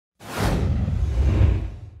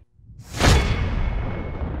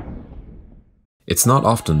It's not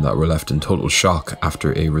often that we're left in total shock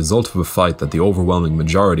after a result of a fight that the overwhelming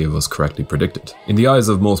majority of us correctly predicted. In the eyes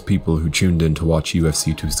of most people who tuned in to watch UFC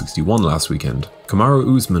 261 last weekend,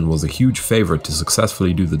 Kamaru Usman was a huge favourite to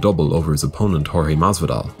successfully do the double over his opponent Jorge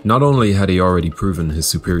Masvidal. Not only had he already proven his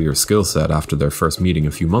superior skill set after their first meeting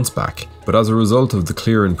a few months back, but as a result of the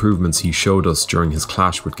clear improvements he showed us during his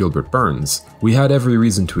clash with Gilbert Burns, we had every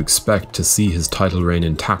reason to expect to see his title reign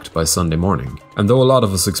intact by Sunday morning. And though a lot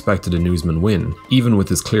of us expected an Usman win, even with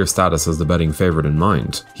his clear status as the betting favourite in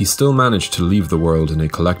mind, he still managed to leave the world in a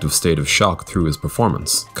collective state of shock through his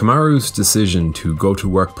performance. Kamaru's decision to go to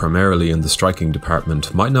work primarily in the striking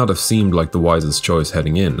department might not have seemed like the wisest choice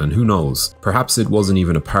heading in, and who knows, perhaps it wasn't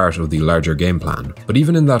even a part of the larger game plan. But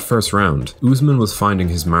even in that first round, Usman was finding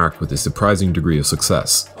his mark with a surprising degree of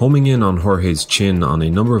success, homing in on Jorge's chin on a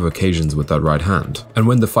number of occasions with that right hand. And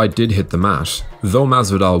when the fight did hit the mat, though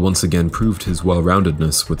Masvidal once again proved his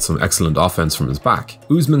well-roundedness with some excellent offense from his back,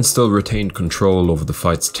 Usman still retained control over the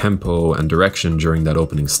fight's tempo and direction during that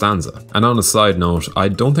opening stanza. And on a side note, I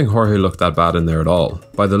don't think Jorge looked that bad in there at all.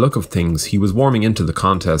 By the look of things, he was warming into the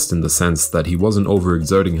contest in the sense that he wasn't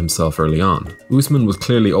overexerting himself early on. Usman was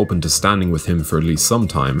clearly open to standing with him for at least some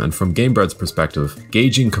time, and from Gamebred's perspective,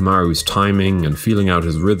 gauging Kamaru's timing and feeling out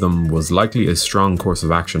his rhythm was likely a strong course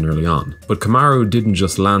of action early on. But Kamaru didn't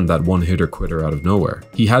just land that one-hitter quitter out of nowhere.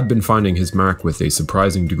 He had been finding his mark with a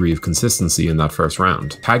surprising degree of consistency in that first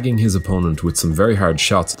round, tagging his opponent with some very hard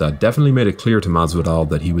shots that definitely made it clear to Masvidal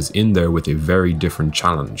that he was in there with a very different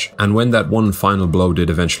challenge. And when that one final blow did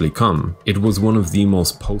eventually come, it was one of the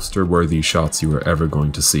most poster-worthy shots you were ever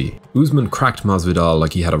going to see. Usman cracked Masvidal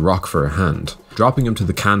like he had a rock for a hand, dropping him to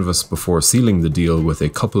the canvas before sealing the deal with a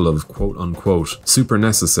couple of quote-unquote super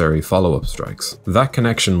necessary follow-up strikes. That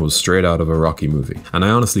connection was straight out of a Rocky movie, and I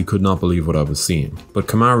honestly could not believe what I was seeing. But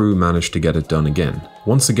Kamaru managed to get it done again,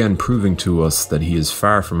 once again proving to us that he is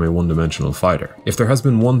far from a one-dimensional fighter. If there has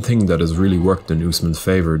been one thing that has really worked in Usman's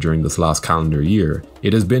favour during this last calendar year,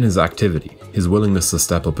 it has been his activity, his willingness to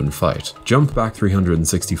step up and fight. Jump back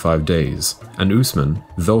 365 days, and Usman,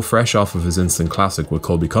 though fresh off of his instant classic with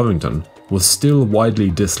Colby Covington, was still widely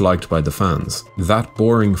disliked by the fans. That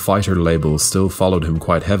boring fighter label still followed him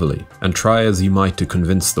quite heavily, and try as he might to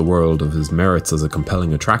convince the world of his merits as a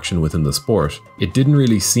compelling attraction within the sport, it didn't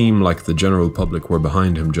really seem like the general public were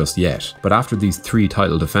behind him just yet. But after these 3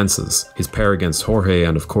 title defenses, his pair against Jorge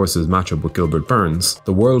and of course his matchup with Gilbert Burns,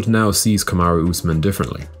 the world now sees Kamaru Usman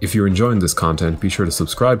differently. If you're enjoying this content, be sure to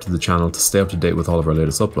subscribe to the channel to stay up to date with all of our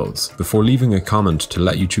latest uploads, before leaving a comment to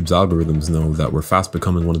let YouTube's algorithms know that we're fast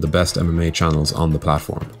becoming one of the best MMA channels on the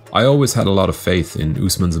platform. I always had a lot of faith in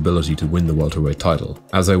Usman's ability to win the welterweight title,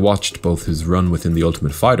 as I watched both his run within the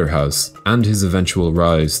Ultimate Fighter house and his eventual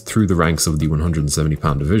rise through the ranks of the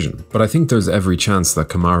 170-pound division. But I think there's every chance that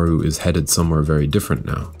Kamaru is headed somewhere very different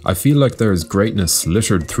now. I feel like there is greatness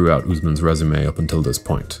littered throughout Usman's resume up until this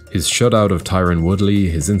point. His shutout of Tyron Woodley,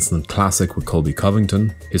 his instant classic with Colby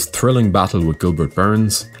Covington, his thrilling battle with Gilbert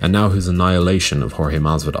Burns, and now his annihilation of Jorge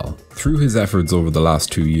Masvidal. Through his efforts over the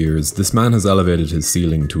last 2 years, this man has elevated his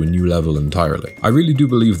ceiling to a new level entirely. I really do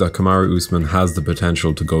believe that Kamaru Usman has the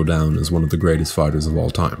potential to go down as one of the greatest fighters of all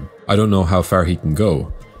time. I don't know how far he can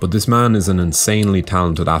go, but this man is an insanely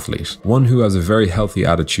talented athlete, one who has a very healthy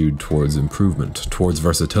attitude towards improvement, towards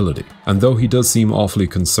versatility. And though he does seem awfully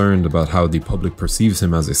concerned about how the public perceives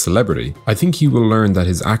him as a celebrity, I think he will learn that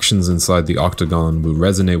his actions inside the octagon will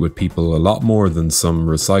resonate with people a lot more than some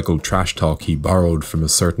recycled trash talk he borrowed from a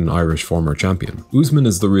certain Irish former champion. Usman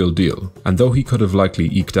is the real deal, and though he could have likely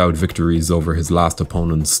eked out victories over his last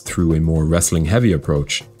opponents through a more wrestling-heavy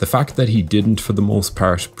approach, the fact that he didn't for the most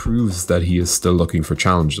part proves that he is still looking for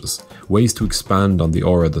challenges, ways to expand on the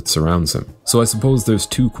aura that surrounds him. So I suppose there's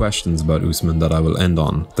 2 questions about Usman that I will end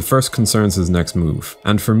on. The first concerns his next move,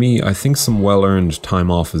 and for me, I think some well-earned time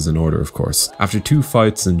off is in order, of course. After 2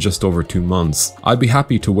 fights in just over 2 months, I'd be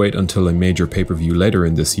happy to wait until a major pay-per-view later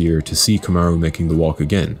in this year to see Kamaru making the walk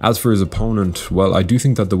again. As for his opponent, well, I do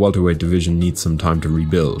think that the welterweight division needs some time to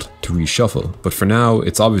rebuild, to reshuffle, but for now,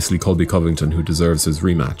 it's obviously Colby Covington who deserves his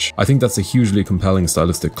rematch. I think that's a hugely compelling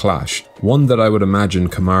stylistic clash, one that I would imagine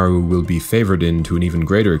Kamaru will be favoured in to an even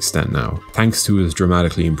greater extent now, thanks to his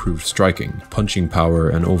dramatically improved striking, punching power,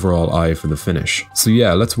 and overall eye for the finish. So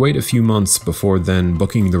yeah, let's wait a few months before then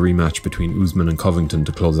booking the rematch between Usman and Covington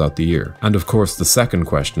to close out the year. And of course the second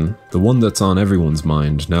question, the one that's on everyone's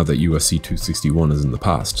mind now that UFC 261 is in the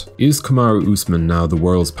past, is Kamaru Usman now the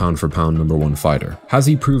world's pound-for-pound #1 fighter? Has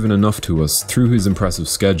he proven enough to us through his impressive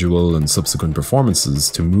schedule and subsequent performances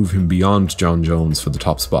to move him beyond John Jones for the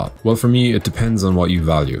top spot? Well, for me, it depends on what you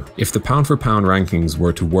value. If the pound for pound rankings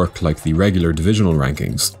were to work like the regular divisional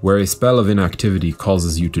rankings, where a spell of inactivity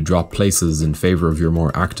causes you to drop places in favor of your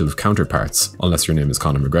more active counterparts, unless your name is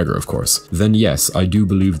Conor McGregor of course, then yes, I do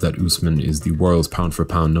believe that Usman is the world's pound for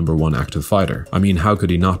pound #1 active fighter. I mean, how could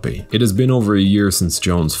he not be? It has been over a year since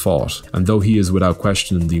Jones fought, and though he is without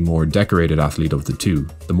question the more decorated athlete of the two,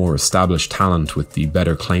 the more established talent with the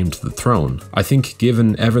better claim to the throne, I think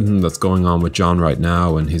given everything that's going on with John right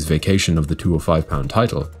now and his vacation of the 205-pound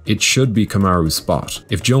title, it should be Kamaru's spot.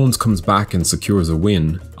 If Jones comes back and secures a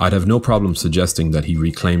win, I'd have no problem suggesting that he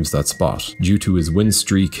reclaims that spot, due to his win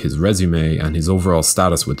streak, his resume, and his overall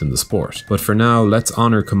status within the sport. But for now, let's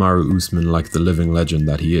honor Kamaru Usman like the living legend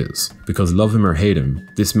that he is, because love him or hate him,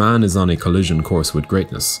 this man is on a collision course with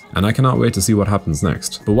greatness, and I cannot wait to see what happens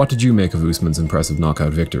next. But what did you make of Usman's impressive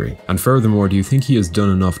knockout victory? And furthermore, do you think he has done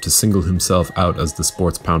enough to single himself out as the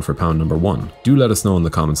sport's pound for pound #1? Do let us know in the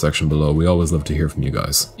comment section below, we always love to hear from you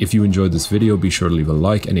guys. If you enjoyed this video, be sure to leave a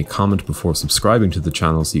like and a comment before subscribing to the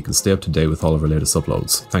channel so you can stay up to date with all of our latest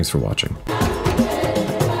uploads. Thanks for watching.